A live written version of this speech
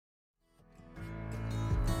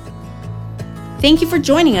Thank you for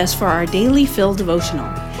joining us for our Daily Fill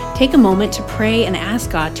devotional. Take a moment to pray and ask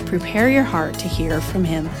God to prepare your heart to hear from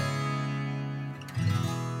Him.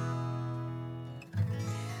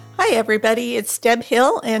 Hi everybody, it's Deb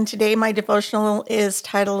Hill, and today my devotional is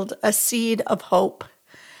titled A Seed of Hope.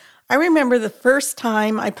 I remember the first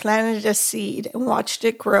time I planted a seed and watched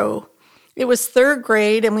it grow. It was third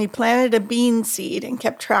grade and we planted a bean seed and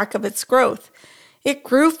kept track of its growth. It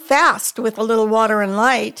grew fast with a little water and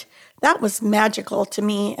light. That was magical to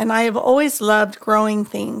me, and I have always loved growing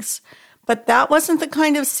things. But that wasn't the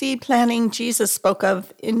kind of seed planting Jesus spoke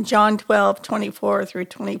of in John 12:24 through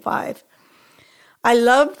 25. I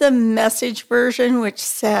love the Message version, which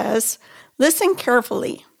says, "Listen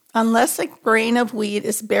carefully. Unless a grain of wheat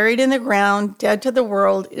is buried in the ground, dead to the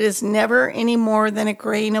world, it is never any more than a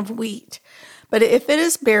grain of wheat. But if it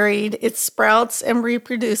is buried, it sprouts and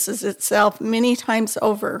reproduces itself many times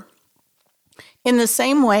over. In the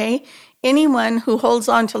same way, anyone who holds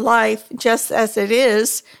on to life just as it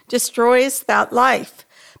is destroys that life.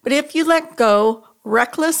 But if you let go,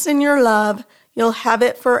 reckless in your love, you'll have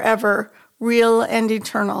it forever, real and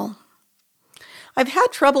eternal." I've had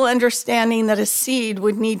trouble understanding that a seed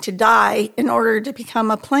would need to die in order to become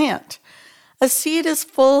a plant. A seed is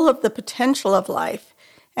full of the potential of life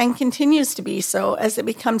and continues to be so as it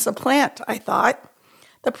becomes a plant, I thought.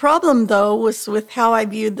 The problem, though, was with how I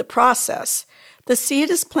viewed the process. The seed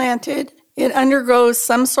is planted, it undergoes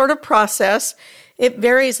some sort of process. It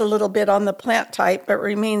varies a little bit on the plant type, but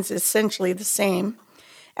remains essentially the same.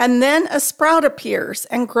 And then a sprout appears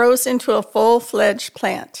and grows into a full-fledged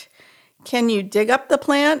plant. Can you dig up the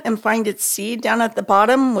plant and find its seed down at the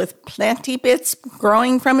bottom with planty bits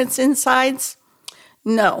growing from its insides?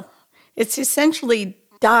 No. It's essentially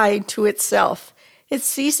died to itself. It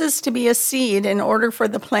ceases to be a seed in order for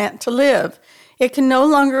the plant to live. It can no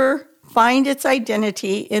longer find its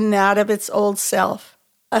identity in that of its old self,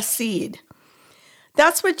 a seed.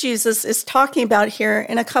 That's what Jesus is talking about here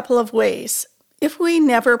in a couple of ways. If we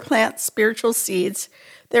never plant spiritual seeds,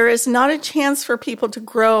 there is not a chance for people to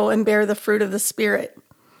grow and bear the fruit of the Spirit.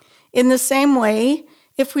 In the same way,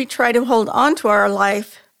 if we try to hold on to our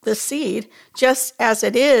life, the seed, just as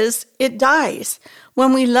it is, it dies.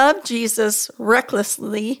 When we love Jesus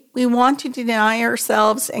recklessly, we want to deny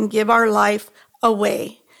ourselves and give our life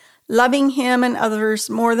away, loving Him and others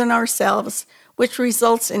more than ourselves, which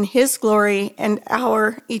results in His glory and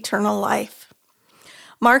our eternal life.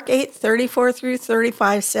 Mark 8:34 through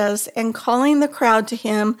 35 says, "And calling the crowd to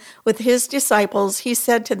Him with His disciples, He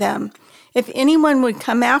said to them, 'If anyone would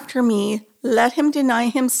come after me, let him deny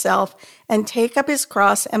himself and take up his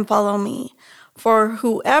cross and follow me. For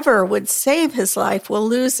whoever would save his life will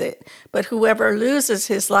lose it, but whoever loses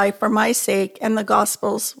his life for my sake and the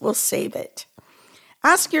gospel's will save it.'"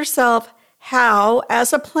 Ask yourself how,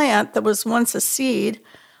 as a plant that was once a seed,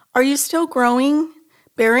 are you still growing,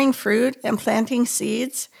 bearing fruit, and planting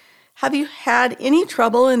seeds? Have you had any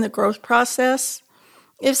trouble in the growth process?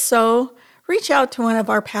 If so, reach out to one of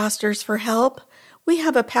our pastors for help. We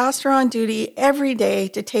have a pastor on duty every day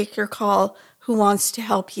to take your call who wants to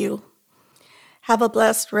help you. Have a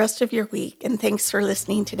blessed rest of your week, and thanks for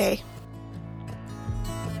listening today.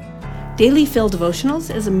 Daily Fill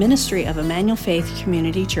Devotionals is a ministry of Emmanuel Faith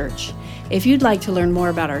Community Church. If you'd like to learn more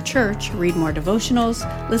about our church, read more devotionals,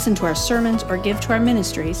 listen to our sermons, or give to our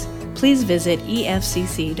ministries, please visit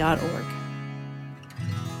efcc.org.